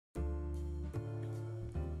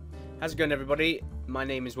How's it going, everybody? My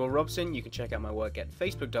name is Will Robson. You can check out my work at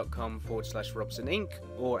facebook.com/RobsonINK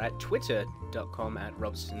or at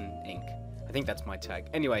twitter.com/RobsonINK. I think that's my tag.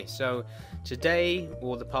 Anyway, so today,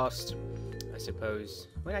 or the past, I suppose,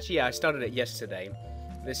 well actually yeah, I started it yesterday.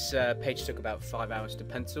 This page took about 5 hours to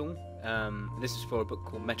pencil. This is for a book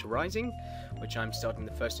called Meta Rising, which I'm starting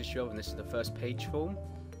the first issue of, and this is the first page for.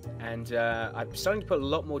 And I'm starting to put a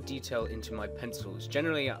lot more detail into my pencils.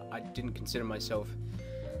 Generally, I didn't consider myself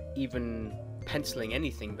even penciling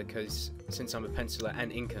anything because since I'm a penciler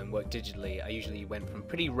and inker and work digitally, I usually went from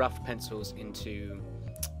pretty rough pencils into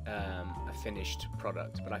a finished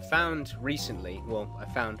product. But I found recently, I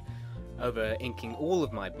found over inking all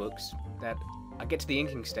of my books that I get to the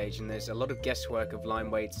inking stage and there's a lot of guesswork of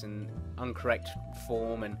line weights and incorrect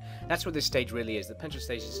form, and that's what this stage really is. The pencil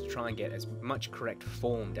stage is to try and get as much correct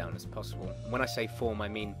form down as possible. And when I say form, I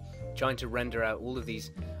mean trying to render out all of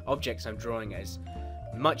these objects I'm drawing as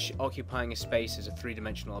much occupying a space as a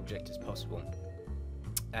three-dimensional object as possible.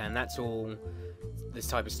 And that's all this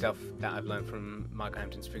type of stuff that I've learned from Michael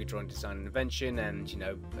Hampton's Figure Drawing Design and Invention, and you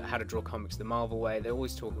know, how to draw comics the Marvel way. They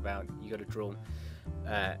always talk about you got to draw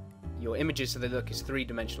your images so they look as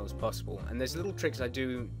three-dimensional as possible. And there's little tricks I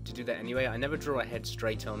do to do that anyway. I never draw a head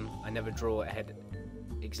straight on. I never draw a head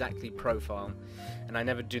exactly profile, and I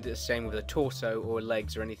never do the same with a torso or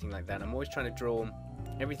legs or anything like that. I'm always trying to draw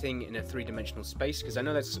everything in a three-dimensional space because I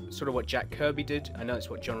know that's sort of what Jack Kirby did. I know that's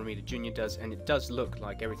what John Romita Jr. does, and it does look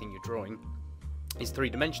like everything you're drawing is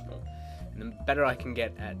three-dimensional. And the better I can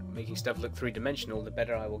get at making stuff look three-dimensional, the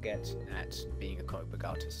better I will get at being a comic book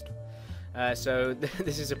artist. So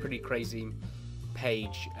this is a pretty crazy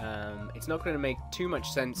page. It's not going to make too much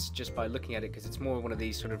sense just by looking at it because it's more one of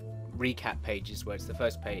these sort of recap pages where it's the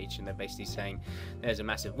first page and they're basically saying there's a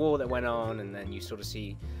massive war that went on, and then you sort of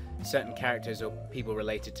see certain characters or people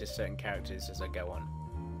related to certain characters as I go on.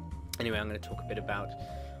 Anyway, I'm going to talk a bit about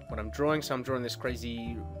what I'm drawing. So I'm drawing this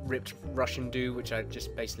crazy ripped Russian dude, which I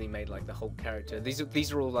just basically made like the whole character.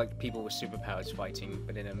 These are all like people with superpowers fighting,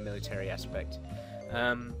 but in a military aspect.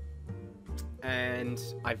 And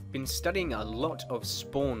I've been studying a lot of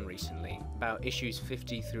Spawn recently, about issues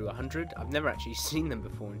 50 through 100. I've never actually seen them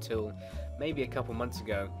before until maybe a couple months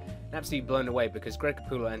ago. I'm absolutely blown away because Greg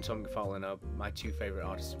Capullo and Tom McFarlane are my two favourite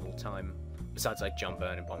artists of all time, besides like John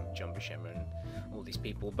Byrne and John Buscema and all these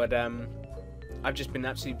people. But I've just been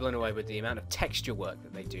absolutely blown away with the amount of texture work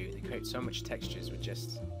that they do. They create so much textures with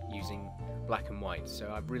just using black and white.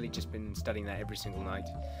 So I've really just been studying that every single night.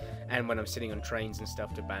 And when I'm sitting on trains and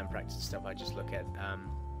stuff to band practice and stuff, I just look at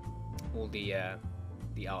all the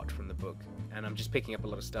art from the book, and I'm just picking up a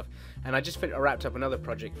lot of stuff. And I just wrapped up another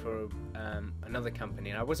project for another company,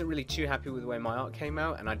 and I wasn't really too happy with the way my art came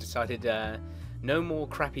out, and I decided no more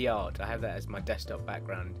crappy art. I have that as my desktop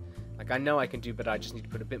background. Like, I know I can do, but I just need to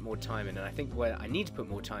put a bit more time in, and I think where I need to put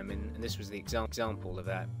more time in, and this was the example of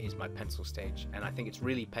that, is my pencil stage, and I think it's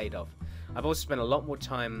really paid off. I've also spent a lot more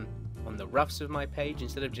time on the roughs of my page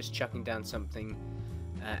instead of just chucking down something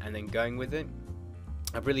and then going with it.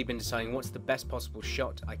 I've really been deciding what's the best possible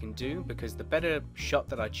shot I can do, because the better shot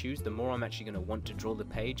that I choose, the more I'm actually going to want to draw the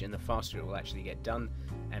page, and the faster it will actually get done,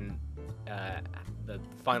 and the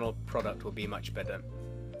final product will be much better.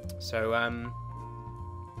 So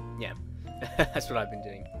yeah, that's what I've been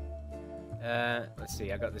doing. Let's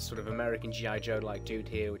see, I got this sort of American G.I. Joe like dude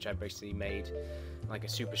here, which I basically made like a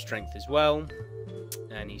super strength as well,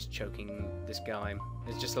 and he's choking this guy.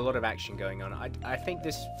 There's just a lot of action going on. I think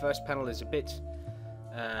this first panel is a bit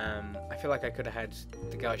I feel like I could have had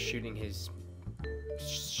the guy shooting his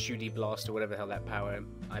shooty blast or whatever the hell that power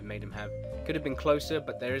I made him have. Could have been closer,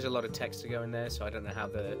 but there is a lot of text to go in there, so I don't know how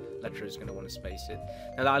the letterer is going to want to space it.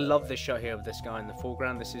 Now, I love this shot here of this guy in the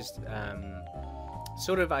foreground. This is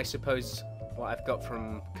sort of, I suppose, what I've got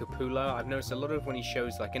from Capullo. I've noticed a lot of when he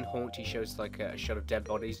shows, like in Haunt, he shows like a shot of dead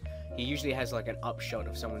bodies. He usually has like an upshot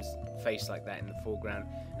of someone's face like that in the foreground.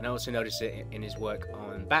 And I also noticed it in his work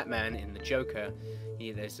on Batman, in the Joker.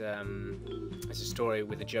 There's a story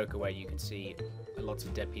with the Joker where you can see lots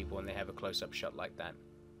of dead people and they have a close-up shot like that.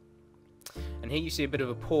 And here you see a bit of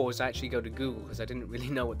a pause. I actually go to Google because I didn't really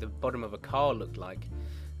know what the bottom of a car looked like.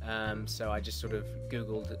 So I just sort of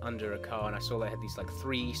Googled under a car, and I saw they had these like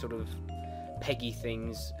three sort of peggy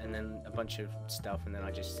things and then a bunch of stuff, and then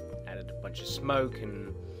I just added a bunch of smoke.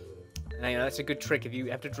 And you know, that's a good trick. If you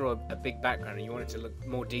have to draw a big background and you want it to look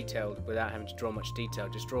more detailed without having to draw much detail,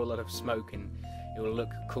 just draw a lot of smoke and it will look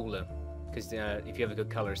cooler, because if you have a good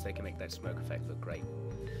colorist, they can make that smoke effect look great.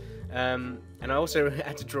 And I also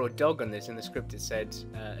had to draw a dog on this. In the script it said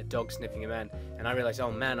a dog sniffing a man, and I realised,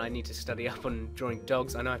 oh man, I need to study up on drawing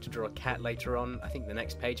dogs. I know I have to draw a cat later on. I think the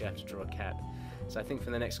next page I have to draw a cat. So I think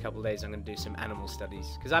for the next couple of days I'm going to do some animal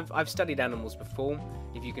studies, because I've studied animals before.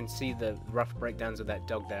 If you can see the rough breakdowns of that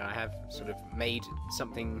dog there, I have sort of made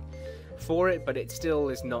something for it, but it still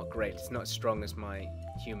is not great. It's not as strong as my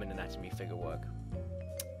human anatomy figure work.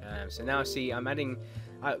 So now see, I'm adding.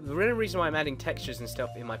 The real reason why I'm adding textures and stuff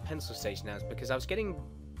in my pencil stage now is because I was getting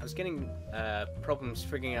problems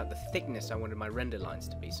figuring out the thickness I wanted my render lines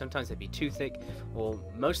to be. Sometimes they'd be too thick, or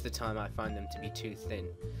most of the time I find them to be too thin.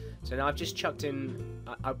 So now I've just chucked in.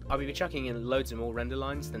 I'll be chucking in loads of more render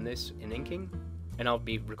lines than this in inking, and I'll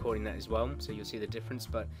be recording that as well, so you'll see the difference.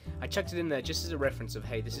 But I chucked it in there just as a reference of,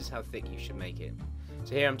 hey, this is how thick you should make it.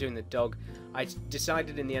 So here I'm doing the dog. I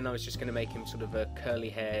decided in the end I was just going to make him sort of a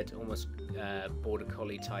curly-haired, almost border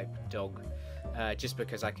collie type dog, just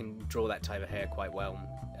because I can draw that type of hair quite well,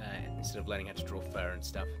 instead of learning how to draw fur and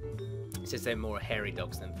stuff. It says they're more hairy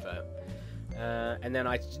dogs than fur. And then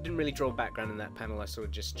I didn't really draw a background in that panel. I sort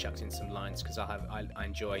of just chucked in some lines because I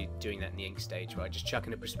enjoy doing that in the ink stage, where I just chuck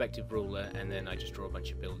in a perspective ruler and then I just draw a bunch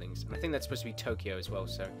of buildings. And I think that's supposed to be Tokyo as well,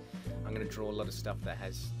 so I'm going to draw a lot of stuff that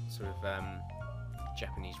has sort of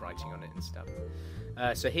Japanese writing on it and stuff.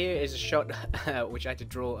 So here is a shot which I had to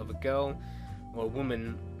draw of a girl or a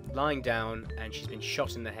woman lying down, and she's been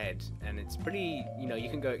shot in the head, and it's pretty, you know, you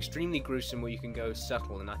can go extremely gruesome or you can go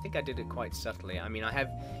subtle, and I think I did it quite subtly. I mean,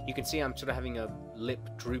 you can see I'm sort of having a lip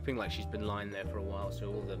drooping, like she's been lying there for a while, so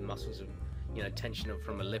all the muscles of, you know, tension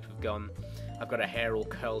from her lip have gone. I've got her hair all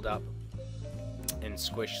curled up and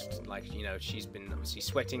squished, like, you know, she's been obviously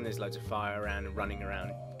sweating, there's loads of fire around and running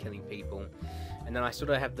around killing people. And then I sort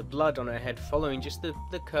of have the blood on her head following just the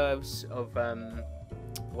curves of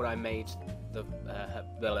what I made the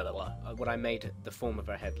form of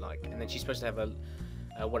her head like. And then she's supposed to have a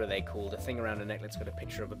what are they called? A thing around her neck that's got a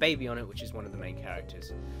picture of a baby on it, which is one of the main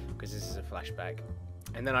characters, because this is a flashback.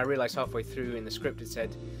 And then I realized halfway through in the script it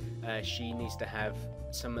said she needs to have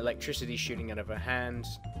some electricity shooting out of her hand,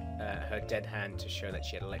 her dead hand, to show that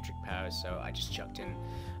she had electric powers. So I just chucked in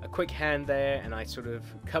a quick hand there, and I sort of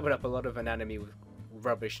covered up a lot of anatomy with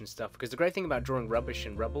rubbish and stuff, because the great thing about drawing rubbish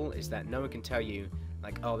and rubble is that no one can tell you,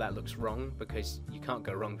 like, oh, that looks wrong, because you can't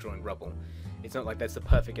go wrong drawing rubble. It's not like that's the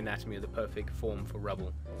perfect anatomy or the perfect form for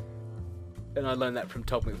rubble. And I learned that from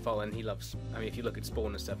Todd McFarlane. He loves, I mean, if you look at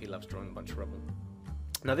Spawn and stuff, he loves drawing a bunch of rubble.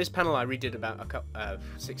 Now this panel I redid about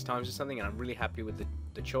 6 times or something, and I'm really happy with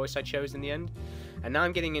the choice I chose in the end. And now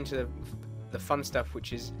I'm getting into the fun stuff,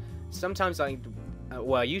 which is sometimes I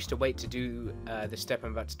used to wait to do the step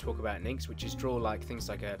I'm about to talk about in inks, which is draw like things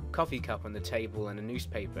like a coffee cup on the table and a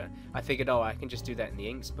newspaper. I figured, oh, I can just do that in the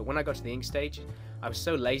inks. But when I got to the ink stage, I was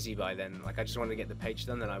so lazy by then. Like, I just wanted to get the page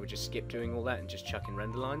done that I would just skip doing all that and just chuck in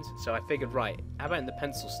render lines. So I figured, right, how about in the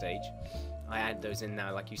pencil stage, I add those in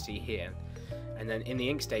now, like you see here. And then in the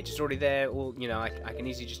ink stage, it's already there. All, you know, I can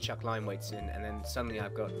easily just chuck line weights in, and then suddenly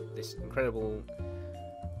I've got this incredible,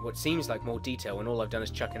 what seems like more detail, when all I've done is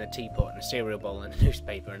chuck in a teapot and a cereal bowl and a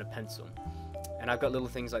newspaper and a pencil. And I've got little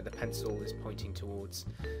things like the pencil is pointing towards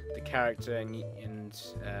the character, and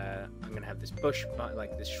I'm going to have this bush,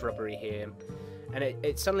 like this shrubbery here. And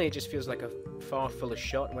it suddenly it just feels like a far fuller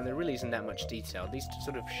shot when there really isn't that much detail. These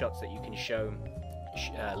sort of shots that you can show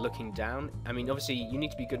looking down, I mean, obviously you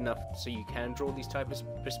need to be good enough so you can draw these type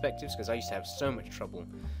of perspectives, because I used to have so much trouble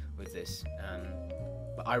with this.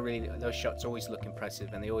 But those shots always look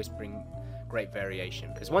impressive, and they always bring great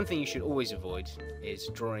variation. Because one thing you should always avoid is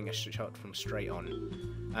drawing a shot from straight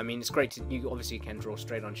on. I mean, it's great you obviously can draw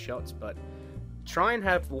straight on shots, but try and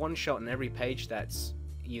have one shot on every page that's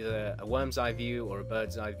either a worm's eye view or a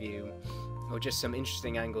bird's eye view, or just some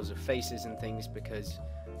interesting angles of faces and things, because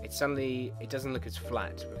it doesn't look as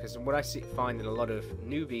flat. Because what I find in a lot of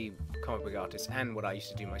newbie comic book artists, and what I used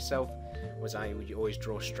to do myself, was I would always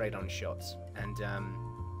draw straight on shots. And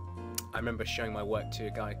I remember showing my work to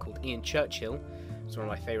a guy called Ian Churchill. He's one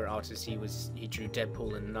of my favourite artists. He drew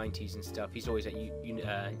Deadpool in the 90s and stuff. He's always at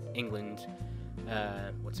England,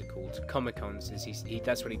 what's it called, Comic-Cons.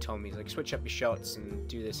 That's what he told me. He's like, switch up your shots and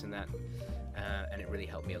do this and that. And it really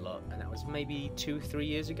helped me a lot. And that was maybe 2-3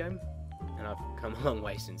 years ago. And I've come a long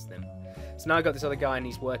way since then. So now I've got this other guy, and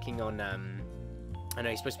he's working on, I know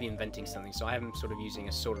he's supposed to be inventing something, so I have him sort of using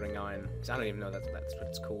a soldering iron, because I don't even know that's what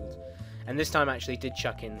it's called. And this time I actually did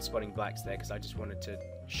chuck in spotting blacks there, because I just wanted to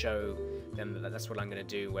show them that that's what I'm going to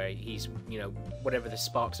do, where he's, you know, whatever the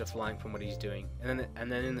sparks are flying from what he's doing. And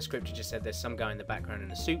then in the script it just said there's some guy in the background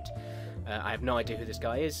in a suit, I have no idea who this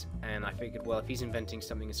guy is, and I figured, well, if he's inventing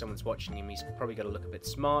something and someone's watching him, he's probably got to look a bit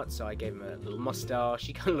smart, so I gave him a little mustache.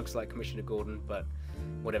 He kind of looks like Commissioner Gordon, but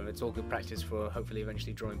whatever, it's all good practice for hopefully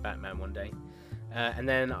eventually drawing Batman one day. And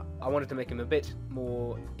then I wanted to make him a bit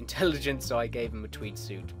more intelligent, so I gave him a tweed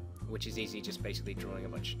suit, which is easy, just basically drawing a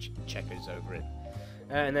bunch of checkers over it.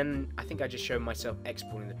 And then I think I just showed myself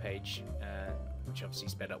exporting the page, which obviously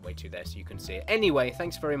sped up way too there so you can see it. Anyway,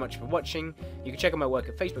 thanks very much for watching. You can check out my work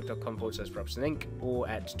at facebook.com/RobsonINK or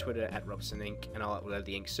at Twitter @RobsonINK, and I'll upload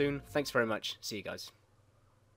the ink soon. Thanks very much. See you guys.